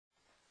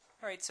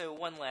Alright, so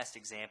one last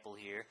example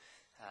here,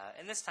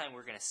 and this time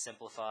we're going to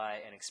simplify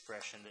an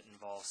expression that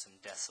involves some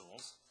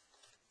decimals.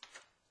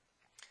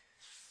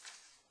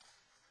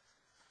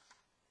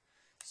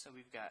 So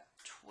we've got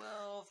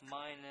 12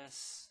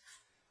 minus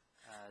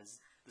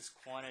this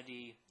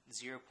quantity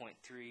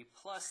 0.3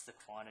 plus the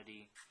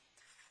quantity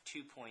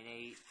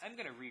 2.8. I'm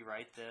going to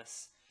rewrite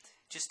this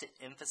just to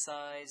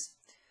emphasize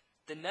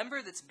the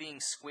number that's being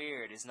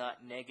squared is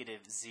not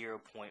negative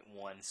 0.1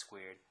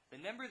 squared. The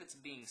number that's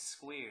being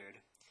squared,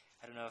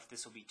 I don't know if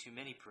this will be too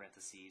many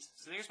parentheses,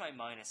 so there's my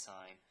minus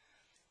sign.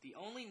 The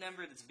only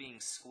number that's being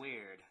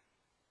squared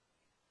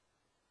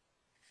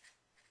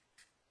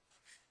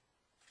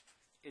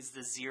is the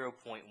 0.1,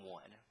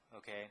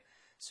 okay?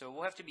 So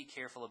we'll have to be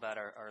careful about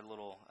our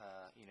little,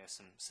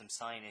 some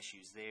sign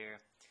issues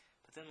there.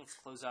 But then let's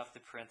close off the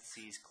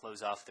parentheses,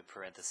 close off the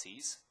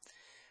parentheses.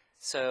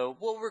 So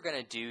what we're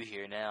going to do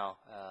here now,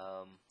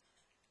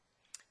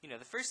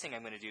 the first thing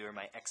I'm going to do are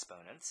my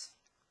exponents.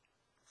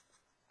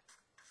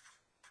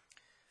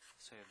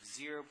 So I have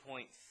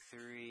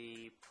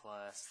 0.3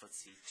 plus, let's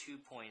see,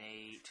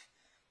 2.8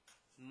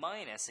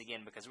 minus,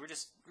 again, because we're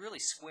just really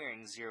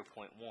squaring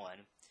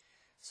 0.1.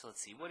 So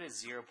let's see, what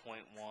is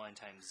 0.1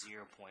 times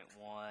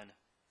 0.1?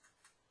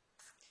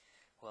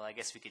 Well, I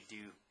guess we could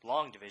do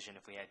long division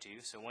if we had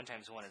to. So 1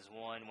 times 1 is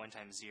 1, 1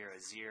 times 0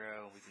 is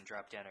 0. We can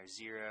drop down our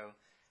 0.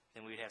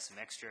 Then we would have some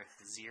extra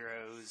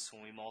zeros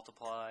when we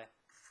multiply.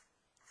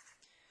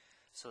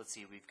 So let's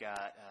see, we've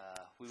got,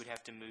 we would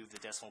have to move the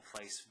decimal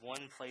place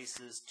 1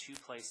 places, 2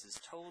 places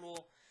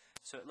total.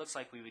 So it looks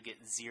like we would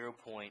get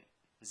 0.01.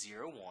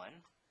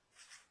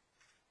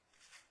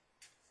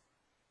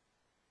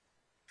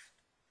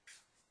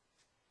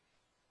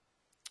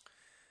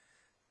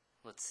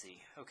 Let's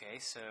see. Okay,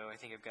 so I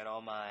think I've got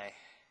all my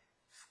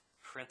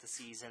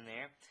parentheses in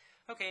there.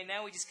 Okay,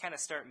 now we just kind of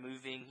start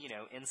moving,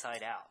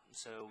 inside out.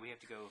 So we have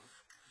to go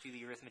do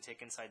the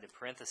arithmetic inside the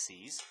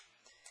parentheses.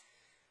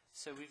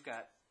 So we've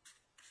got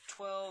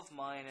 12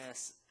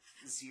 minus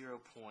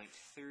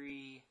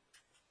 0.3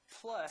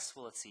 plus,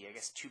 well, let's see, I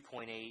guess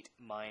 2.8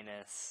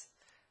 minus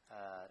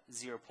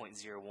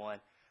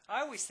 0.01.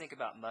 I always think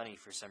about money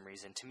for some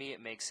reason. To me,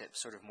 it makes it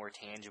sort of more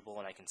tangible,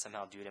 and I can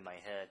somehow do it in my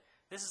head.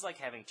 This is like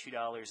having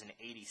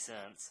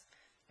 $2.80.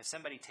 If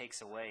somebody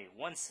takes away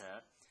 1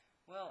 cent,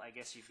 well, I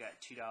guess you've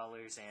got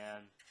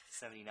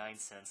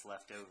 $2.79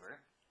 left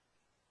over.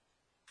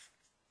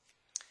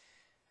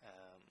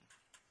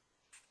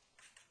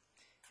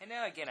 And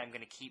now again, I'm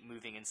going to keep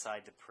moving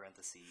inside the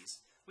parentheses.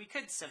 We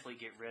could simply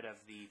get rid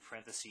of the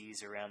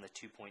parentheses around the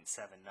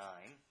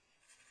 2.79.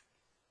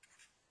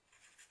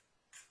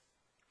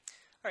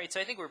 Alright,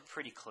 so I think we're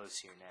pretty close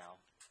here now.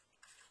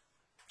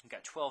 We've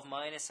got 12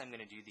 minus, I'm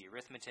going to do the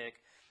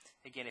arithmetic.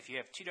 Again, if you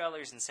have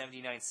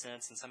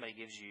 $2.79 and somebody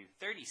gives you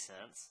 30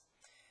 cents,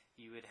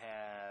 you would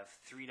have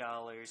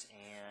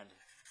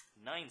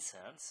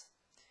 $3.09.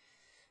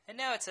 And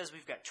now it says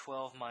we've got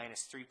 12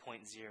 minus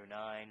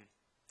 3.09.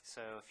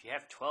 So if you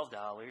have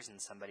 $12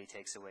 and somebody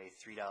takes away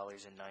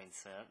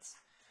 $3.09,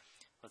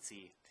 let's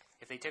see,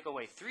 if they took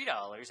away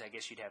 $3, I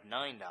guess you'd have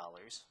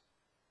 $9.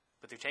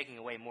 But they're taking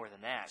away more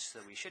than that,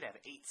 so we should have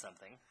 8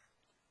 something.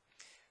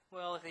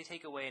 Well, if they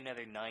take away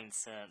another 9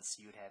 cents,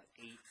 you would have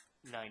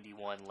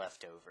 $8.91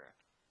 left over.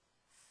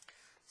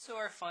 So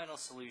our final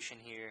solution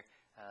here,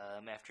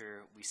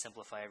 after we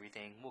simplify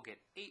everything, we'll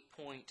get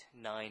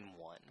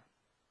 8.91.